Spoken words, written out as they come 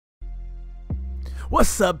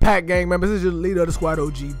What's up, Pack Gang members? This is your leader of the squad,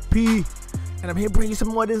 OGP, and I'm here to bring you some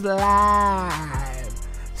more of this live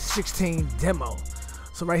 16 demo.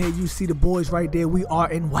 So right here, you see the boys right there. We are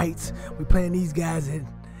in white. We playing these guys in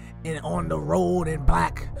on the road in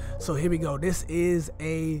black. So here we go. This is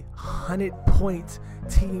a 100-point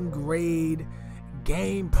team grade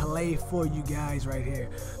gameplay for you guys right here.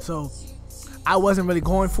 So I wasn't really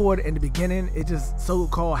going for it in the beginning. It just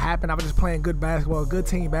so-called happened. I was just playing good basketball, good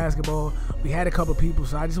team basketball. We had a couple people,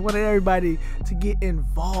 so I just wanted everybody to get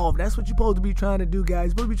involved. That's what you're supposed to be trying to do, guys. You're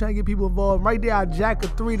supposed to be trying to get people involved. Right there, I jack a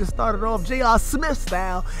three to start it off, J.R. Smith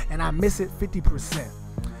style, and I miss it 50%.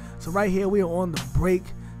 So right here, we are on the break.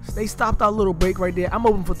 They stopped our little break right there. I'm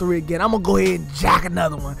open for three again. I'm going to go ahead and jack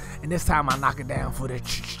another one, and this time I knock it down for the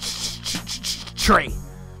tray.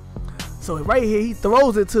 So right here, he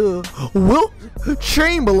throws it to Wilt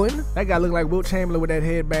Chamberlain. That guy look like Wilt Chamberlain with that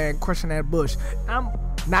headband crushing that bush. I'm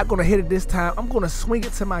not going to hit it this time. I'm going to swing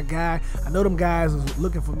it to my guy. I know them guys was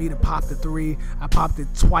looking for me to pop the three. I popped it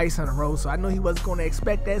twice in a row, so I know he wasn't going to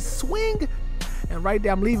expect that swing. And right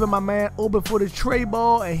there, I'm leaving my man open for the tray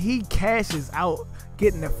ball, and he cashes out,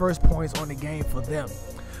 getting the first points on the game for them.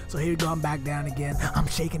 So here we go, I'm back down again. I'm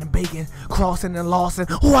shaking and baking, crossing and lossing.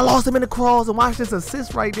 Oh, I lost him in the cross, and watch this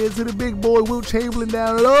assist right there to the big boy, Wilt Chamberlain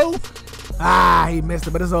down low. Ah, he missed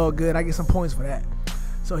it, but it's all good. I get some points for that.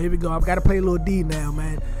 So here we go, I've got to play a little D now,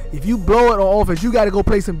 man. If you blow it on offense, you got to go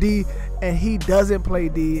play some D, and he doesn't play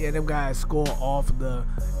D, and them guys score off the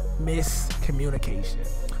miscommunication.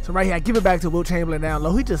 So right here, I give it back to Wilt Chamberlain down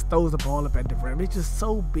low. He just throws the ball up at the rim. It's just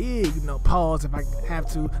so big. No pause if I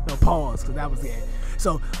have to. No pause, because that was the end.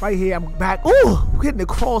 So right here, I'm back. Ooh, hitting the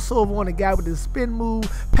crossover on the guy with the spin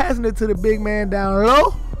move, passing it to the big man down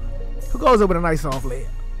low, who goes up with a nice soft layup.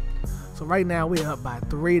 So right now, we're up by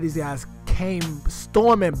 3. These guys came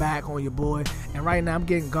storming back on your boy, and right now I'm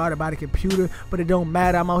getting guarded by the computer, but it don't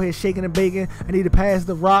matter. I'm out here shaking and baking. I need to pass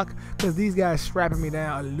the rock because these guys strapping me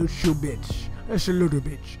down a little bitch. That's a little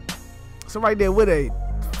bitch. So right there with a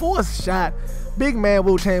forced shot, big man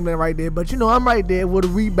Wilt Chamberlain right there, but you know I'm right there with a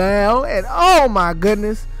rebound, and oh my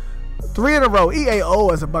goodness, 3 in a row. EA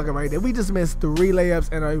owes us a bucket right there. We just missed 3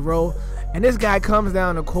 layups in a row, and this guy comes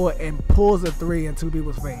down the court and pulls a 3 in 2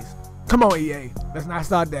 people's face. Come on, EA, let's not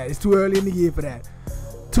start that. It's too early in the year for that.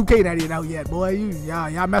 2K not even out yet, boy.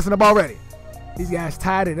 Y'all messing up already. These guys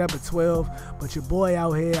tied it up at 12, but your boy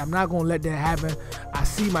out here, I'm not going to let that happen. I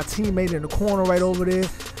see my teammate in the corner right over there.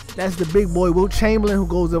 That's the big boy, Wilt Chamberlain, who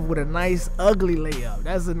goes up with a nice, ugly layup.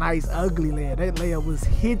 That's a nice, ugly layup. That layup was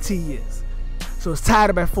hideous. So it's tied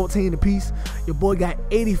up at 14 apiece. Your boy got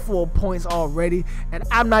 84 points already, and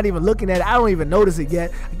I'm not even looking at it. I don't even notice it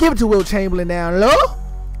yet. I give it to Wilt Chamberlain down low.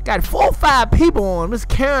 Got 4 or 5 people on him. Just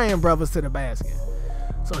carrying brothers to the basket.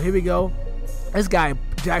 So here we go. This guy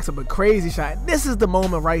jacks up a crazy shot. This is the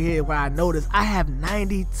moment right here where I notice I have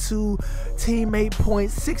 92 teammate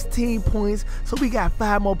points, 16 points. So we got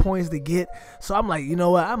 5 more points to get. So I'm like, you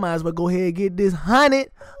know what? I might as well go ahead and get this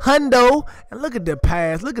hundo. And look at the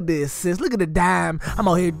pass. Look at the assist. Look at the dime. I'm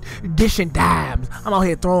out here dishing dimes. I'm out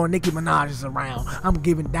here throwing Nicki Minaj's around. I'm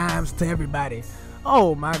giving dimes to everybody.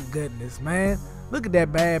 Oh my goodness, man. Look at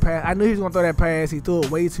that bad pass. I knew he was going to throw that pass. He threw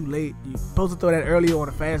it way too late. You're supposed to throw that earlier on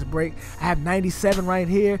a fast break. I have 97 right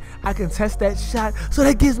here. I can test that shot. So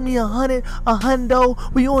that gives me 100, a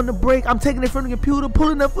hundo. We on the break. I'm taking it from the computer,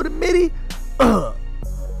 pulling up for the midi.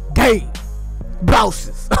 Game.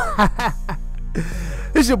 Blouses.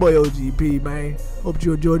 It's your boy OGP, man. Hope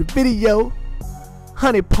you enjoyed the video.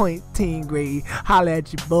 100-point team grade. Holla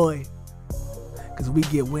at your boy. Because we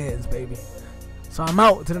get wins, baby. So I'm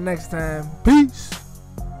out till the next time. Peace.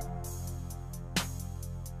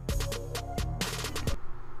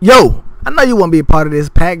 Yo, I know you want to be a part of this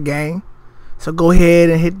pack gang. So go ahead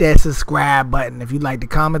and hit that subscribe button if you like the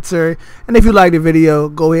commentary. And if you like the video,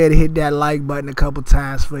 go ahead and hit that like button a couple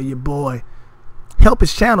times for your boy. Help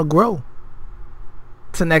his channel grow.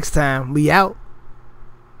 Till next time, we out.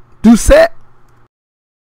 Do set.